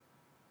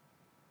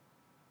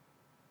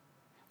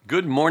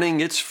Good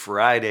morning. It's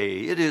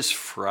Friday. It is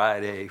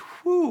Friday.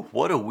 Whew,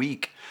 what a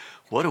week.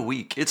 What a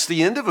week. It's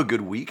the end of a good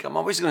week. I'm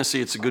always going to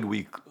say it's a good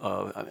week.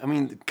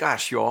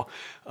 Gosh, y'all,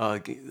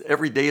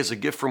 every day is a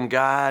gift from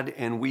God,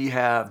 and we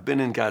have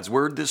been in God's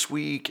Word this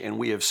week, and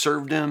we have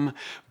served Him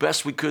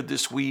best we could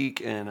this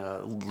week, and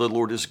the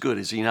Lord is good,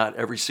 is He not,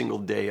 every single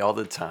day, all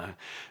the time?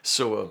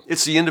 So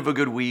it's the end of a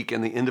good week,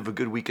 and the end of a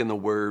good week in the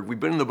Word. We've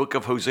been in the book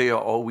of Hosea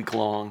all week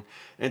long,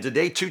 and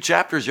today, 2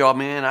 chapters, y'all,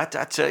 man, I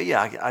tell you,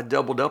 I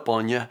doubled up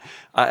on you.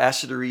 I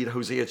asked you to read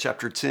Hosea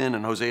chapter 10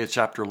 and Hosea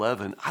chapter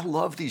 11. I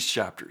love these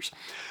chapters.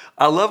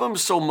 I love them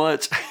so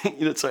much.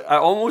 It's like I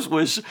almost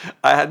wish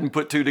I hadn't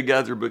put two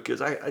together because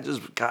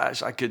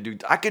I could do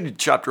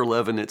chapter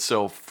 11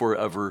 itself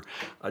forever.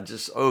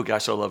 Oh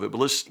gosh, I love it. But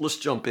let's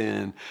jump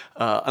in.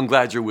 I'm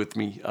glad you're with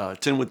me.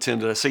 10 with Tim.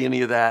 Did I say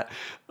any of that?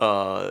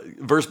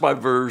 Verse by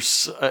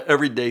verse,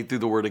 every day through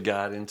the Word of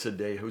God. And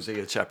today,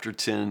 Hosea chapter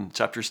 10,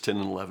 chapters 10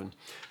 and 11.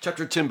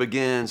 Chapter 10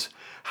 begins,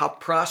 how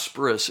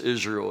prosperous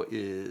Israel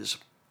is.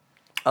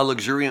 A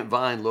luxuriant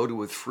vine loaded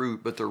with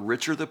fruit, but the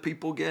richer the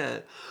people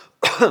get,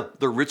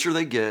 the richer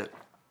they get,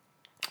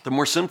 the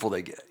more sinful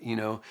they get,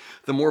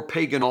 the more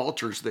pagan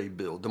altars they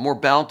build, the more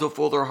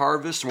bountiful their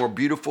harvest, the more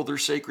beautiful their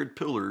sacred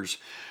pillars.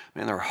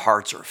 Man, their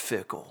hearts are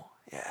fickle.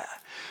 Yeah.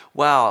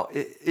 Wow.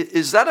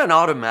 Is that an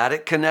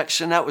automatic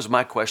connection? That was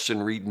my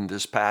question reading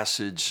this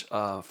passage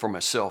for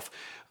myself.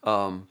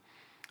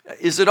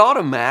 Is it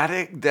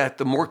automatic that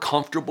the more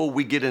comfortable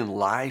we get in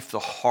life, the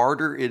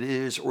harder it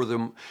is, or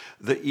the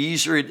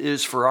easier it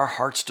is for our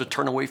hearts to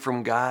turn away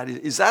from God?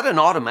 Is that an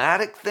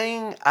automatic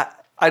thing?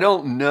 I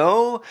don't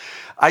know.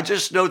 I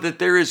just know that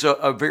there is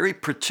a very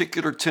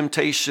particular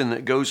temptation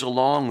that goes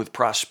along with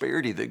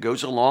prosperity, that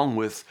goes along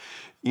with,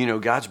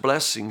 God's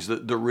blessings.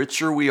 The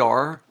richer we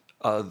are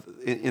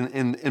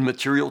in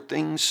material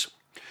things,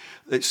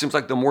 it seems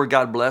like the more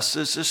God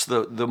blesses us,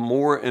 the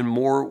more and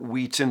more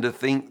we tend to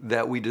think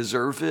that we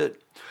deserve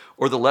it,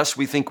 or the less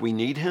we think we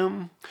need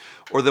Him,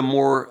 or the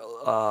more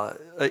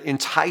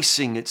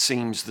enticing it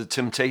seems the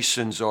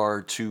temptations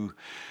are to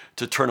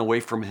turn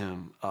away from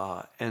Him.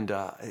 And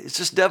it's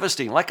just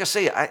devastating. Like I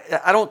say,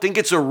 I don't think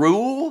it's a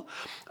rule.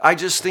 I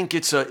just think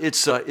it's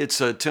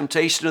a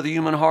temptation of the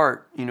human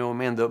heart.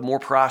 Man, the more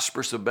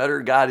prosperous, the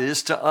better God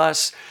is to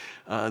us.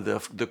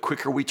 The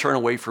quicker we turn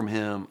away from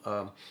Him.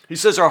 He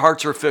says our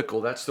hearts are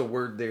fickle. That's the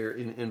word there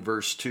in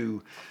verse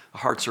 2.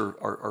 Hearts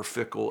are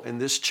fickle.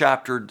 And this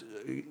chapter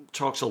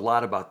talks a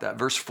lot about that.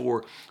 Verse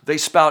 4, they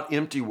spout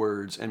empty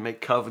words and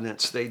make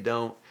covenants they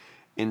don't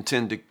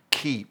intend to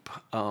keep.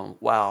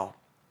 Wow.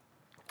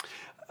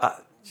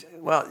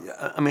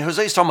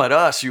 Hosea's talking about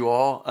us, you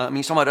all.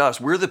 He's talking about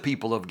us. We're the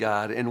people of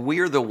God, and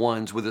we're the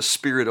ones with a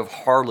spirit of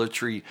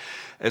harlotry,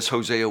 as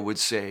Hosea would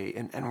say.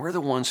 And we're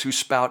the ones who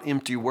spout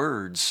empty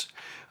words.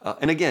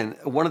 And again,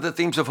 one of the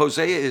themes of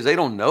Hosea is they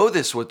don't know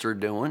this, what they're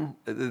doing.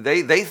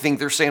 They think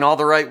they're saying all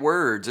the right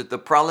words. The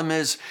problem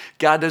is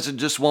God doesn't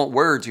just want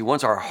words. He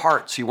wants our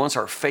hearts. He wants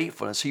our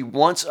faithfulness. He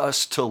wants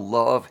us to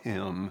love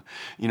Him.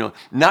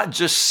 Not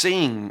just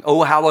sing,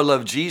 oh, how I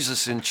love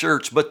Jesus in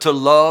church, but to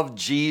love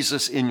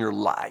Jesus in your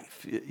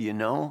life,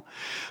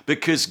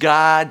 because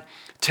God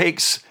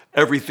takes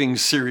everything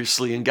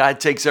seriously, and God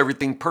takes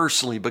everything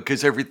personally,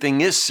 because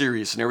everything is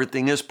serious and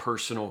everything is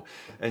personal,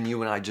 and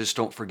you and I just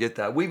don't forget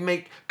that. We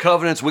make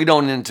covenants we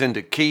don't intend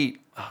to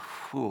keep.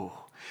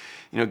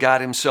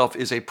 God Himself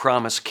is a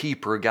promise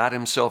keeper. God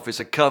Himself is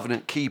a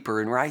covenant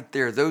keeper, and right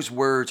there, those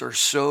words are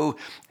so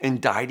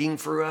indicting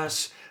for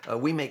us.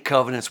 We make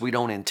covenants we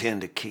don't intend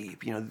to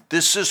keep.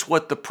 This is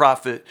what the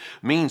prophet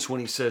means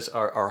when he says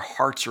our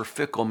hearts are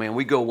fickle, man.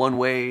 We go one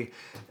way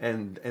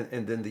and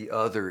then the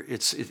other.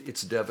 It's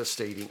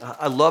devastating.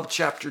 I love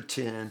chapter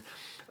 10.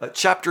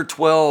 Chapter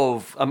 10,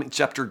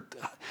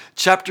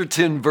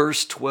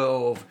 verse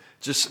 12.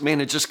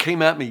 It just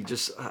came at me.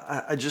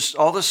 I just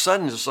all of a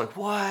sudden, just like,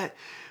 what?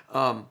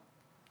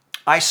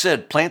 I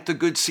said, plant the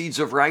good seeds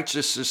of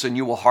righteousness and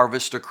you will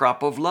harvest a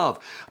crop of love.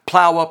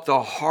 Plow up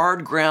the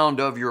hard ground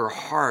of your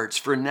hearts,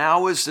 for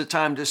now is the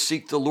time to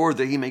seek the Lord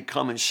that He may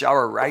come and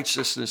shower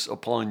righteousness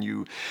upon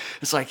you.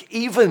 It's like,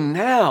 even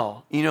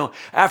now,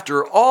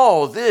 after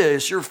all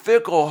this, your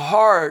fickle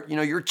heart,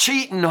 your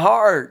cheating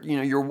heart,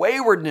 your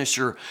waywardness,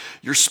 your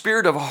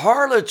spirit of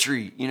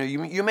harlotry,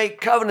 you make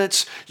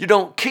covenants you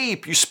don't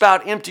keep, you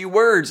spout empty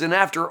words. And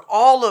after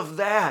all of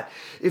that,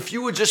 if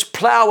you would just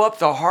plow up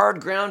the hard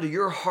ground of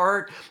your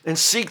heart and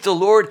seek the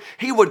Lord,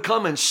 He would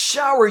come and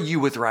shower you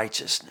with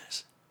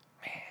righteousness.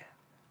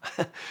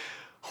 Man,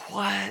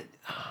 what?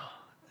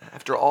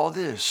 After all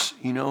this,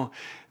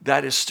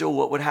 that is still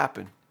what would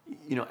happen.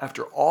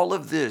 After all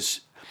of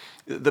this,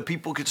 the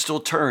people could still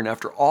turn.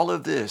 After all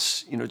of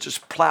this,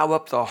 just plow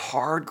up the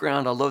hard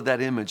ground. I love that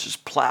image.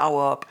 Just plow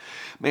up.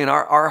 Man,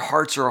 our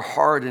hearts are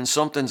hard and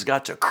something's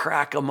got to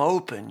crack them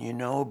open,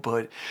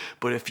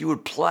 But if you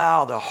would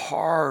plow the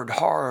hard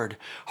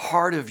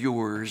heart of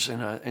yours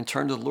and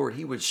turn to the Lord,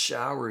 He would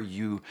shower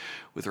you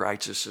with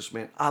righteousness,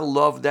 man. I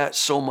love that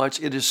so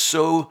much. It is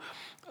so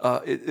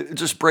it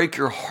just break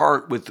your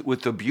heart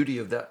with the beauty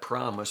of that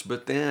promise.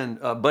 But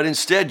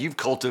instead, you've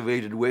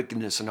cultivated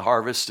wickedness and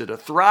harvested a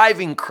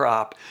thriving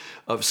crop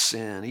of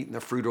sin, eating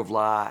the fruit of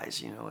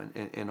lies,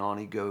 and on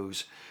he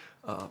goes.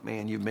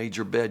 Man, you've made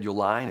your bed, you'll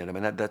lie in it. I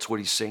mean, that's what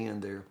he's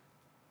saying there.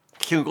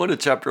 Can we go into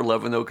chapter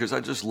 11, though, because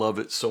I just love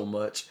it so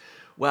much.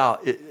 Wow,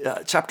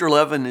 chapter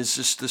 11 is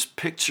just this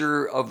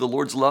picture of the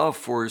Lord's love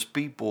for his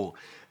people.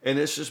 And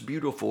it's just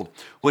beautiful.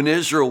 When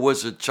Israel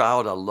was a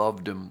child, I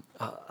loved him.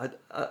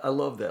 I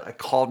love that. I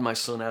called my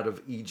son out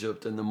of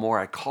Egypt, and the more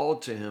I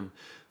called to him,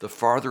 the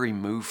farther he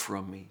moved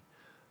from me.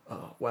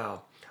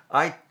 Wow.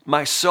 I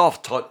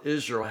myself taught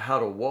Israel how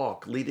to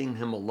walk, leading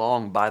him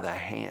along by the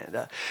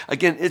hand.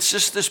 Again, it's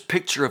just this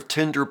picture of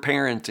tender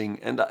parenting,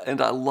 and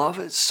I love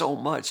it so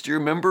much. Do you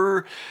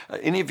remember,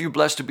 any of you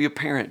blessed to be a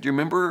parent, do you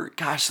remember,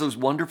 gosh, those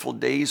wonderful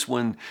days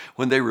when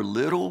they were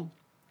little,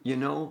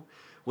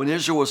 When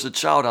Israel was a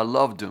child, I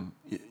loved him.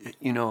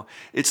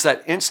 It's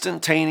that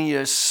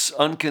instantaneous,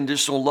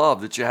 unconditional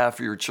love that you have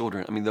for your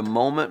children. I mean, the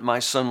moment my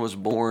son was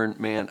born,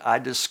 man, I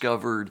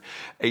discovered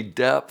a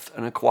depth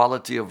and a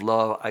quality of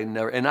love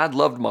and I'd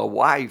loved my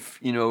wife,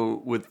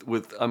 with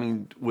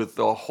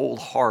the whole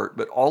heart.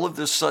 But all of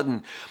this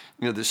sudden,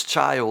 this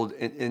child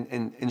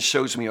and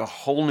shows me a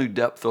whole new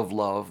depth of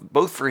love,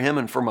 both for him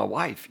and for my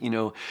wife.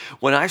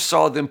 When I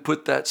saw them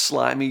put that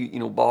slimy,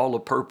 ball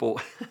of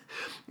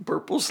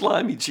purple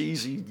slimy,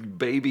 cheesy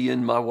baby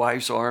in my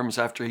wife's arms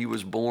after he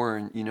was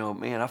born,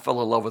 man, I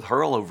fell in love with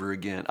her all over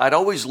again. I'd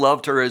always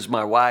loved her as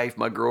my wife,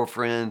 my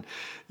girlfriend,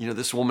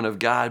 this woman of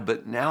God,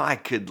 but now I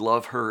could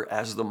love her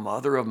as the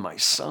mother of my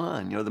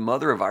son, the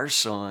mother of our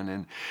son,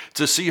 and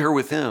to see her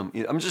with him.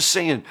 I'm just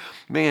saying,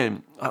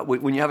 man,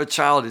 when you have a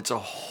child, it's a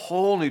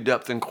whole new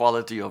depth and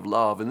quality of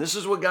love. And this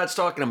is what God's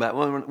talking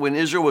about. When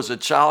Israel was a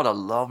child, I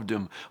loved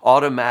him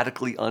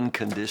automatically,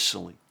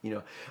 unconditionally.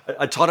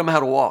 I taught him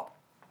how to walk.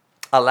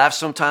 I laugh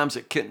sometimes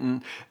at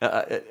Kenton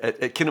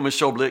and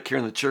Michelle Blick here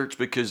in the church,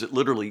 because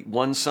literally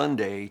one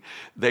Sunday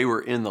they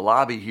were in the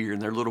lobby here, and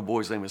their little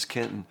boy's name was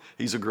Kenton.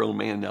 He's a grown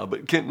man now,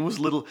 but Kenton was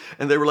little,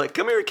 and they were like,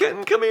 "Come here,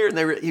 Kenton, come here."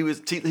 And he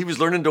was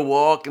learning to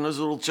walk, and those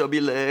little chubby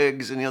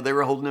legs, and they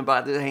were holding him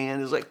by the hand.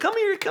 It was like, "Come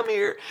here, come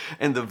here."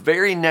 And the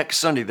very next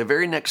Sunday,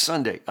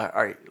 all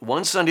right,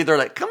 one Sunday they're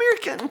like, "Come here,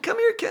 Kenton, come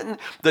here, Kenton."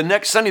 The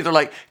next Sunday they're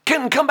like,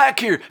 "Kenton, come back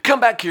here,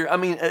 come back here." I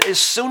mean, as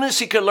soon as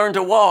he could learn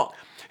to walk,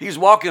 he's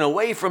walking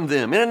away from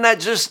them. Isn't that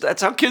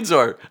that's how kids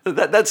are?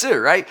 That's it,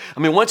 right? I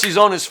mean, once he's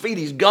on his feet,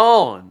 he's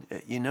gone,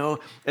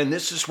 And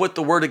this is what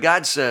the Word of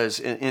God says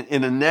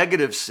in a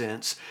negative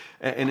sense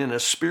and in a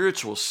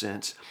spiritual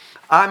sense.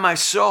 I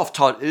myself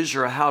taught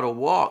Israel how to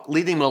walk,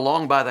 leading him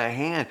along by the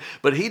hand,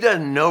 but he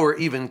doesn't know or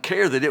even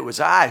care that it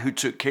was I who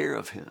took care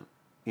of him.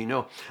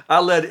 I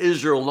led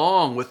Israel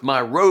along with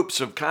my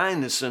ropes of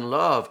kindness and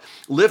love,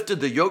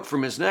 lifted the yoke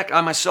from his neck.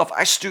 I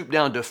stooped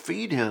down to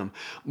feed him.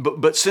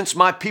 But since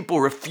my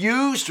people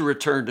refuse to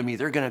return to me,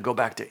 they're going to go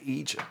back to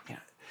Egypt.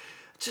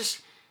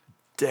 Just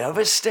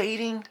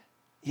devastating.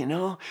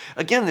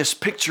 Again, this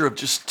picture of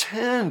just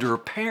tender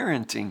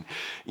parenting.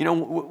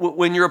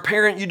 When you're a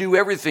parent, you do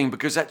everything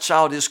because that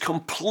child is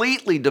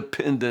completely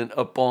dependent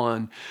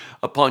upon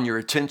your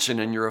attention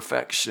and your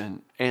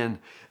affection.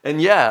 And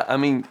yeah, I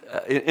mean,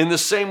 in the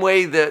same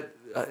way that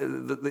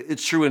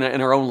it's true in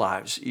our own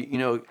lives.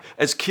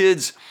 As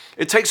kids,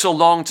 it takes a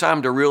long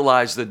time to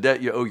realize the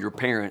debt you owe your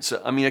parents.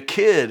 I mean, a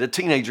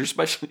teenager,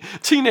 especially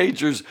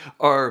teenagers,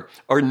 are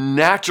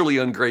naturally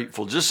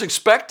ungrateful. Just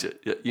expect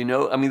it.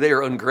 I mean, they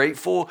are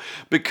ungrateful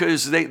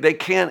because they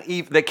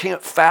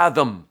can't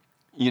fathom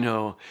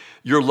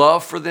your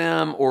love for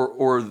them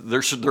or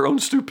their own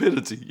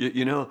stupidity.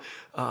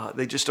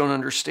 They just don't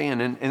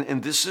understand.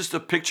 And this is the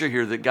picture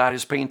here that God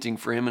is painting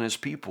for him and his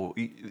people.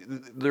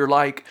 They're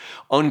like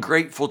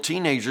ungrateful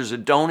teenagers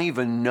that don't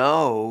even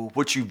know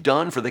what you've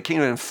done for the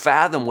kingdom and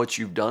fathom what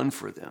you've done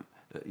for them.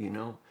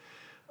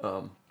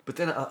 But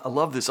then I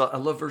love this. I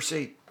love verse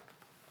 8.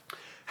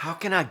 How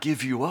can I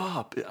give you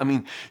up? I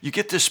mean, you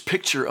get this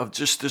picture of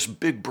just this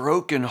big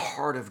broken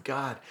heart of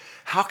God.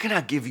 How can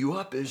I give you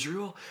up,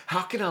 Israel?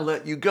 How can I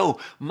let you go?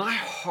 My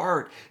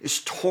heart is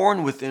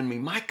torn within me.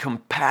 My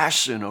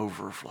compassion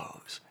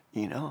overflows,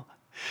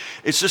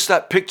 It's just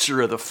that picture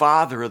of the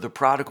father of the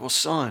prodigal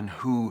son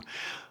who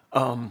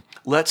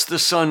lets the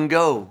son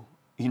go,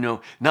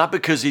 not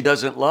because he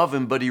doesn't love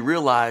him, but he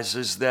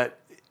realizes that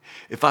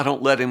if I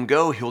don't let him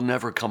go, he'll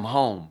never come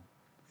home,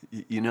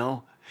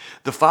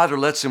 The father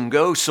lets him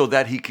go so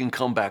that he can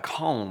come back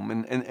home.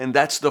 And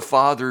that's the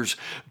father's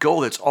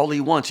goal. That's all he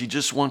wants. He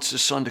just wants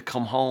his son to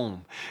come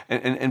home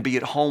and be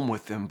at home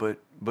with him.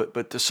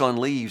 But the son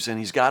leaves and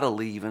he's got to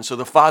leave. And so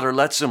the father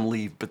lets him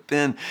leave. But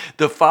then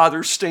the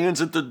father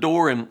stands at the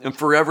door and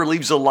forever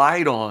leaves a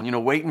light on,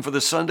 waiting for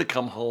the son to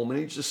come home. And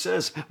he just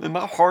says, "Man,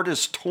 my heart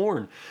is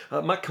torn.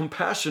 My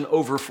compassion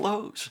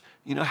overflows.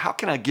 How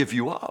can I give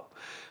you up?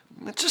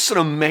 It's just an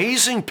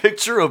amazing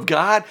picture of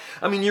God.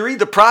 I mean, you read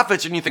the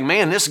prophets and you think,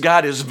 man, this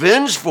God is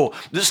vengeful.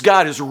 This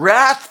God is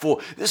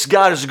wrathful. This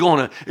God is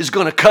going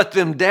to cut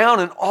them down.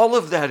 And all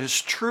of that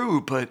is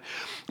true. But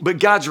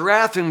God's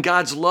wrath and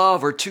God's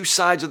love are two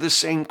sides of the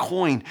same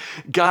coin.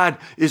 God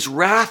is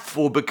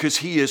wrathful because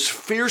he is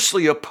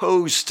fiercely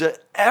opposed to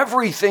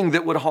everything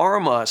that would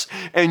harm us,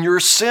 and your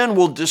sin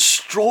will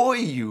destroy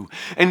you.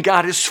 And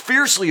God is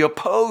fiercely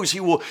opposed. He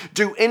will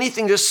do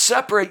anything to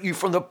separate you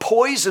from the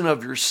poison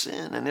of your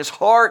sin, and his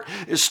heart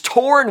is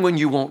torn when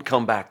you won't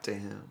come back to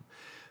him.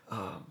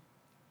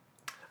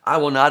 I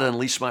will not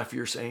unleash my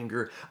fierce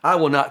anger. I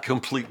will not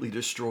completely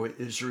destroy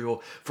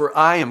Israel, for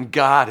I am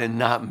God and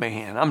not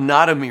man. I'm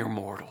not a mere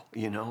mortal,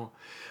 you know.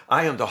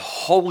 I am the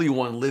Holy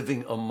One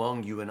living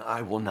among you, and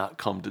I will not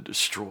come to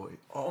destroy.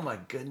 Oh my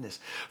goodness.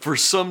 For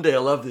someday, I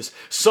love this,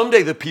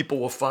 someday the people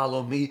will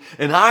follow me,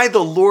 and I, the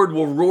Lord,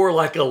 will roar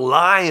like a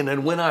lion,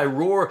 and when I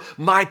roar,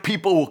 my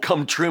people will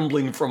come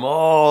trembling from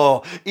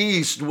all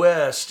east,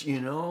 west,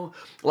 you know,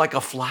 like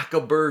a flock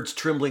of birds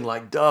trembling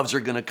like doves are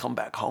going to come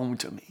back home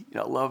to me. You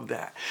know, I love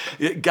that.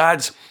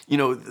 God's, you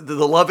know,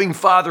 the loving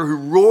Father who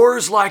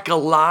roars like a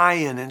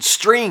lion in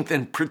strength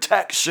and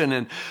protection,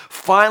 and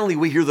finally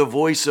we hear the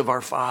voice of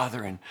our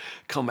Father and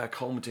come back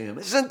home to him.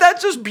 Isn't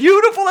that just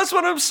beautiful? That's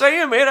what I'm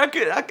saying, man.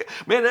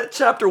 Man, that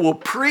chapter will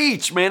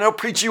preach, man. It'll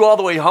preach you all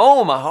the way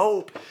home, I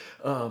hope.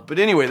 But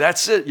anyway,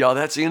 that's it, y'all.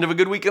 That's the end of a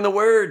good week in the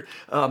Word.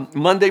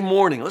 Monday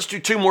morning, let's do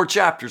 2 more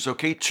chapters,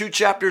 okay? 2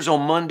 chapters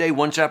on Monday,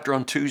 1 chapter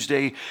on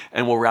Tuesday,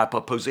 and we'll wrap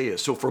up Hosea.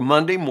 So for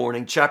Monday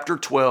morning, chapter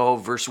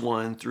 12, verse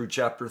 1 through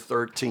chapter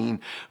 13,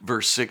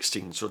 verse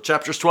 16. So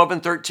chapters 12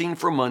 and 13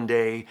 for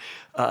Monday,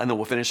 and then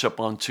we'll finish up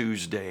on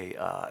Tuesday.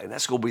 And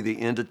that's going to be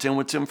the end of 10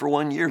 with Tim for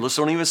 1 year. Let's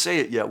don't even say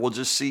it yet. We'll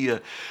just see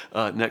you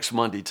next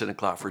Monday, 10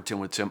 o'clock for 10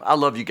 with Tim. I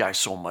love you guys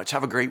so much.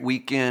 Have a great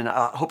weekend.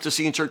 I hope to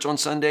see you in church on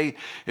Sunday.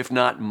 If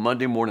not,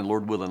 Monday morning,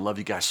 Lord willing. Love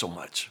you guys so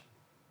much.